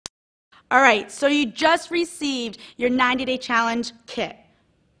All right, so you just received your 90-day challenge kit,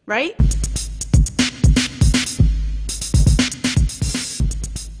 right?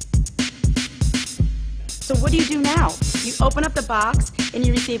 So what do you do now? You open up the box and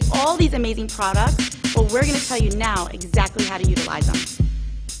you receive all these amazing products. Well, we're going to tell you now exactly how to utilize them.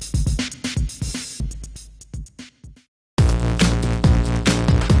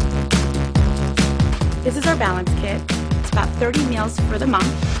 This is our balance kit. It's about 30 meals for the month.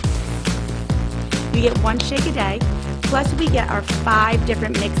 You get 1 shake a day, plus we get our 5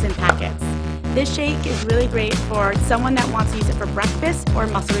 different mix-in packets. This shake is really great for someone that wants to use it for breakfast or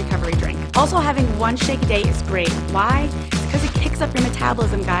muscle recovery drink. Also, having 1 shake a day is great. Why? It's because it kicks up your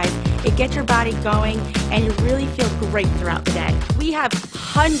metabolism, guys. It gets your body going, and you really feel great throughout the day. We have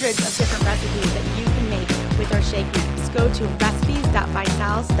hundreds of different recipes that you can make with our shake mix. Go to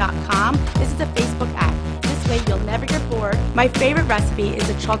recipes.visalus.com. This is a Facebook ad. This way you'll never get bored. My favorite recipe is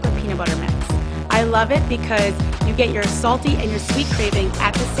the chocolate peanut butter mix. I love it because you get your salty and your sweet craving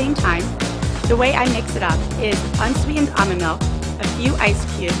at the same time. The way I mix it up is unsweetened almond milk, a few ice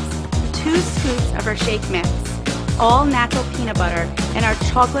cubes, 2 scoops of our shake mix, all natural peanut butter, and our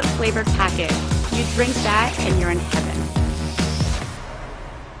chocolate flavored packet. You drink that and you're in heaven.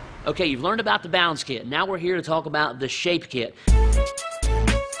 Okay, you've learned about the balance kit. Now we're here to talk about the shape kit.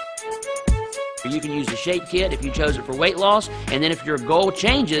 You can use the shape kit if you chose it for weight loss, and then if your goal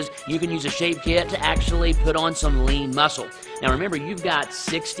changes, you can use a shape kit to actually put on some lean muscle. Now remember, you've got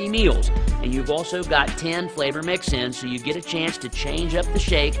 60 meals, and you've also got 10 flavor mix-ins, so you get a chance to change up the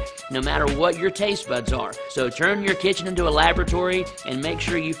shake no matter what your taste buds are. So turn your kitchen into a laboratory and make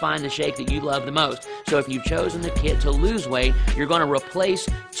sure you find the shake that you love the most. So if you've chosen the kit to lose weight, you're going to replace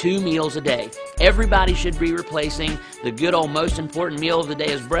 2 meals a day. Everybody should be replacing the good old most important meal of the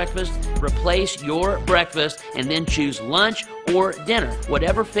day is breakfast. Replace your breakfast and then choose lunch or dinner,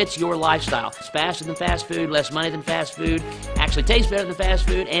 whatever fits your lifestyle. It's faster than fast food, less money than fast food, actually tastes better than fast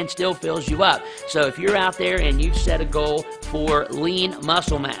food, and still fills you up. So if you're out there and you've set a goal for lean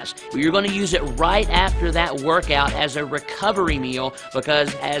muscle mass, you're going to use it right after that workout as a recovery meal,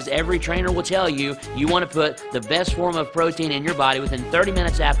 because as every trainer will tell you, you want to put the best form of protein in your body within 30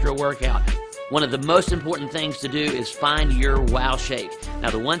 minutes after a workout. One of the most important things to do is find your wow shake. Now,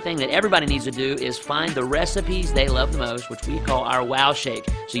 the one thing that everybody needs to do is find the recipes they love the most, which we call our wow shake.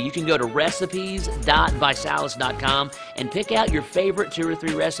 So you can go to recipes.visalus.com and pick out your favorite 2 or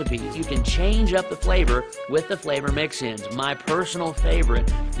 3 recipes. You can change up the flavor with the flavor mix-ins. My personal favorite,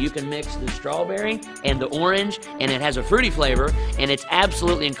 you can mix the strawberry and the orange, and it has a fruity flavor, and it's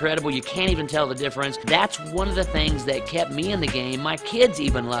absolutely incredible. You can't even tell the difference. That's one of the things that kept me in the game. My kids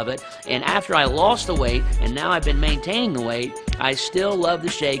even love it, and after I lost the weight, and now I've been maintaining the weight, I still love the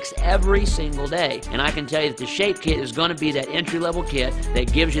shakes every single day. And I can tell you that the shape kit is going to be that entry-level kit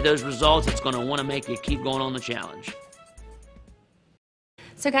that gives you those results. It's going to want to make you keep going on the challenge.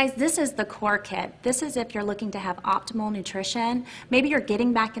 So guys, this is the core kit. This is if you're looking to have optimal nutrition. Maybe you're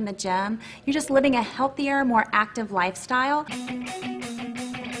getting back in the gym. You're just living a healthier, more active lifestyle.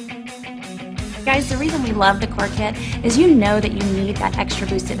 Guys, the reason we love the core kit is you know that you need that extra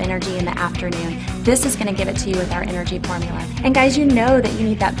boost of energy in the afternoon. This is going to give it to you with our energy formula. And guys, you know that you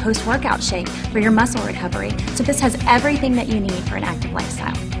need that post-workout shake for your muscle recovery. So this has everything that you need for an active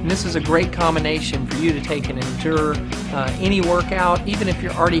lifestyle. And this is a great combination for you to take and endure any workout. Even if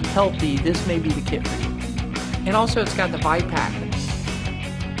you're already healthy, this may be the kit for you. And also it's got the ViPack.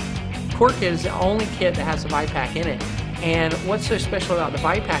 Core kit is the only kit that has the ViPack in it. And what's so special about the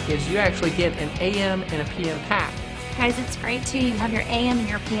ViPack is you actually get an AM and a PM pack. Guys, it's great too. You have your AM and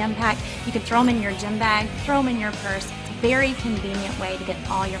your PM pack. You can throw them in your gym bag, throw them in your purse. It's a very convenient way to get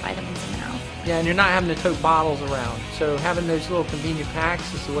all your vitamins and minerals. Yeah, and you're not having to tote bottles around. So having those little convenient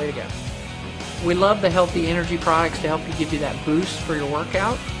packs is the way to go. We love the healthy energy products to help you give you that boost for your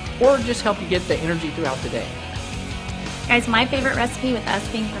workout, or just help you get the energy throughout the day. Guys, my favorite recipe, with us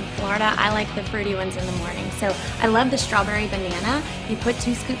being from Florida, I like the fruity ones in the morning. So I love the strawberry banana. You put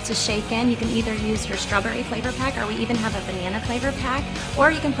 2 scoops of shake in. You can either use your strawberry flavor pack, or we even have a banana flavor pack,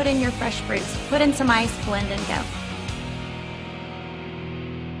 or you can put in your fresh fruits. Put in some ice, blend, and go.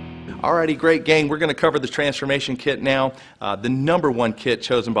 Alrighty, great gang. We're going to cover the transformation kit now. The #1 kit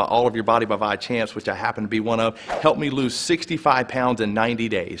chosen by all of your Body by Vi champs, which I happen to be one of, helped me lose 65 pounds in 90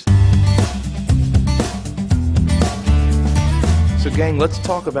 days. So gang, let's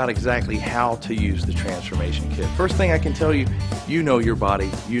talk about exactly how to use the transformation kit. First thing I can tell you, you know your body,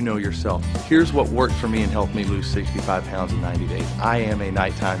 you know yourself. Here's what worked for me and helped me lose 65 pounds in 90 days. I am a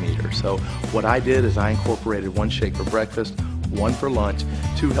nighttime eater, so what I did is I incorporated 1 shake for breakfast, 1 for lunch,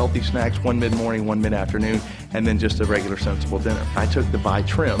 2 healthy snacks, 1 mid-morning, 1 mid-afternoon, and then just a regular sensible dinner. I took the Vi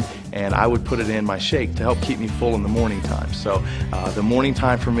Trim and I would put it in my shake to help keep me full in the morning time. So the morning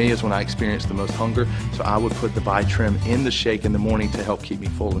time for me is when I experience the most hunger, so I would put the Vi-Trim in the shake in the morning to help keep me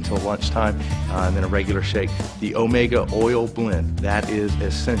full until lunchtime, and then a regular shake. The Omega Oil Blend, that is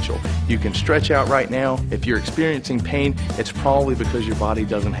essential. You can stretch out right now. If you're experiencing pain, it's probably because your body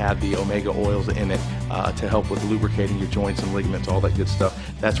doesn't have the omega oils in it to help with lubricating your joints and ligaments, all that good stuff.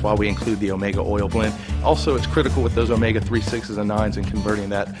 That's why we include the Omega Oil Blend. Also, it's critical with those omega-3, 6s, and 9s in converting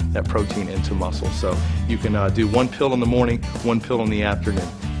that protein into muscle. So you can do one pill in the morning, one pill in the afternoon.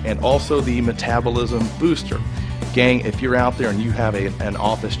 And also the Metabolism Booster. Gang, if you're out there and you have an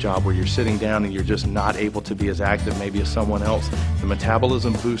office job where you're sitting down and you're just not able to be as active maybe as someone else, the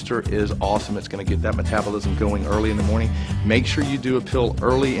Metabolism Booster is awesome. It's going to get that metabolism going early in the morning. Make sure you do a pill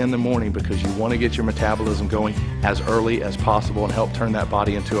early in the morning because you want to get your metabolism going as early as possible and help turn that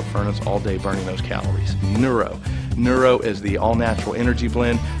body into a furnace all day burning those calories. Neuro is the all-natural energy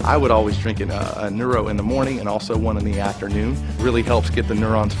blend. I would always drink a Neuro in the morning and also one in the afternoon. Really helps get the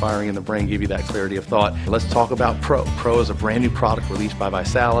neurons firing in the brain, give you that clarity of thought. Let's talk about Pro. Pro is a brand new product released by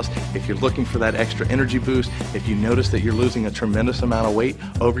ViSalus. If you're looking for that extra energy boost, if you notice that you're losing a tremendous amount of weight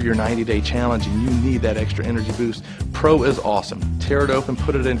over your 90-day challenge and you need that extra energy boost, Pro is awesome. Tear it open,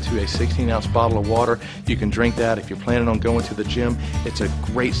 put it into a 16-ounce bottle of water. You can drink that. If you're planning on going to the gym, it's a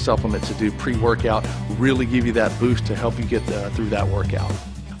great supplement to do pre-workout, really give you that boost to help you get through that workout.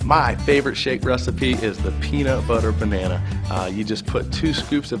 My favorite shake recipe is the peanut butter banana. You just put 2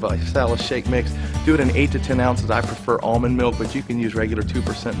 scoops of ViSalus shake mix. Do it in 8 to 10 ounces. I prefer almond milk, but you can use regular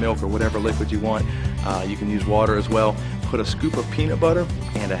 2% milk or whatever liquid you want. You can use water as well. Put a scoop of peanut butter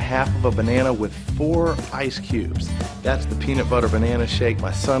and a half of a banana with 4 ice cubes. That's the peanut butter banana shake.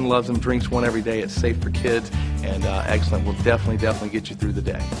 My son loves them, drinks one every day. It's safe for kids and excellent. Will definitely get you through the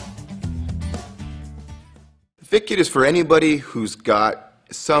day. Fit Kit is for anybody who's got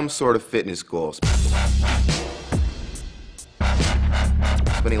some sort of fitness goals.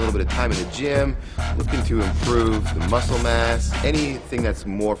 Spending a little bit of time in the gym, looking to improve the muscle mass, anything that's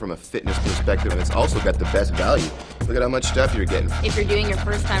more from a fitness perspective, and it's also got the best value. Look at how much stuff you're getting. If you're doing your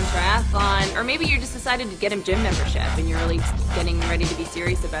first time triathlon, or maybe you just decided to get a gym membership and you're really getting ready to be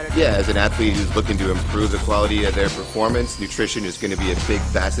serious about it. Yeah, as an athlete who's looking to improve the quality of their performance, nutrition is going to be a big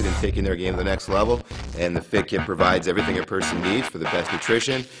facet in taking their game to the next level, and the Fit Kit provides everything a person needs for the best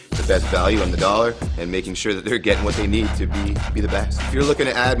nutrition, the best value on the dollar, and making sure that they're getting what they need to be the best. If you're looking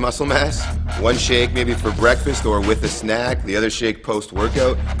to add muscle mass, one shake maybe for breakfast or with a snack, the other shake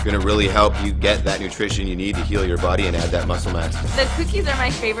post-workout, going to really help you get that nutrition you need to heal your body and add that muscle mass. The cookies are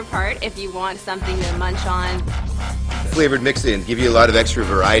my favorite part if you want something to munch on. Flavored mix-ins give you a lot of extra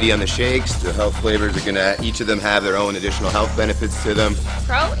variety on the shakes. The health flavors are going to, each of them have their own additional health benefits to them.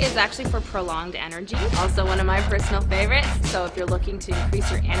 Pro is actually for prolonged energy, also one of my personal favorites. So if you're looking to increase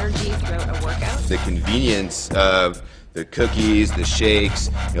your energy throughout a workout. The convenience of the cookies, the shakes,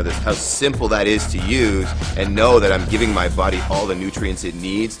 how simple that is to use, and know that I'm giving my body all the nutrients it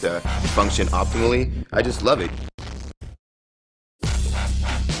needs to function optimally. I just love it.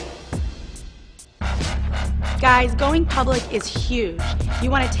 Guys, going public is huge.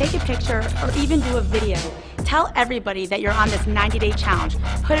 You want to take a picture or even do a video. Tell everybody that you're on this 90-day challenge.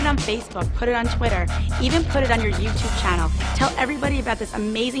 Put it on Facebook, put it on Twitter, even put it on your YouTube channel. Tell everybody about this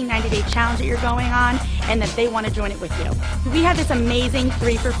amazing 90-day challenge that you're going on and that they want to join it with you. We have this amazing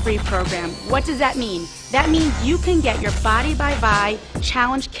 3 for Free program. What does that mean? That means you can get your Body by Vi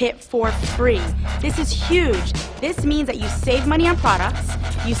challenge kit for free. This is huge. This means that you save money on products,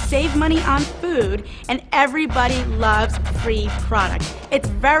 you save money on food, and everybody loves free products. It's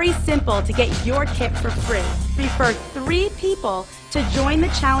very simple to get your kit for free. Refer 3 people to join the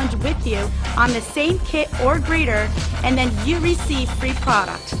challenge with you on the same kit or greater, and then you receive free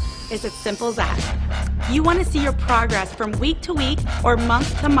product. It's as simple as that. You want to see your progress from week to week or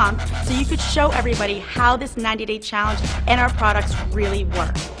month to month so you could show everybody how this 90-day challenge and our products really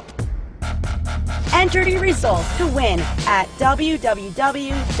work. Enter your results to win at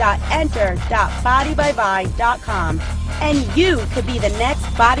www.enter.bodybyvi.com and you could be the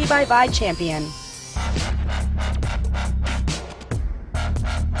next Body by Vi champion.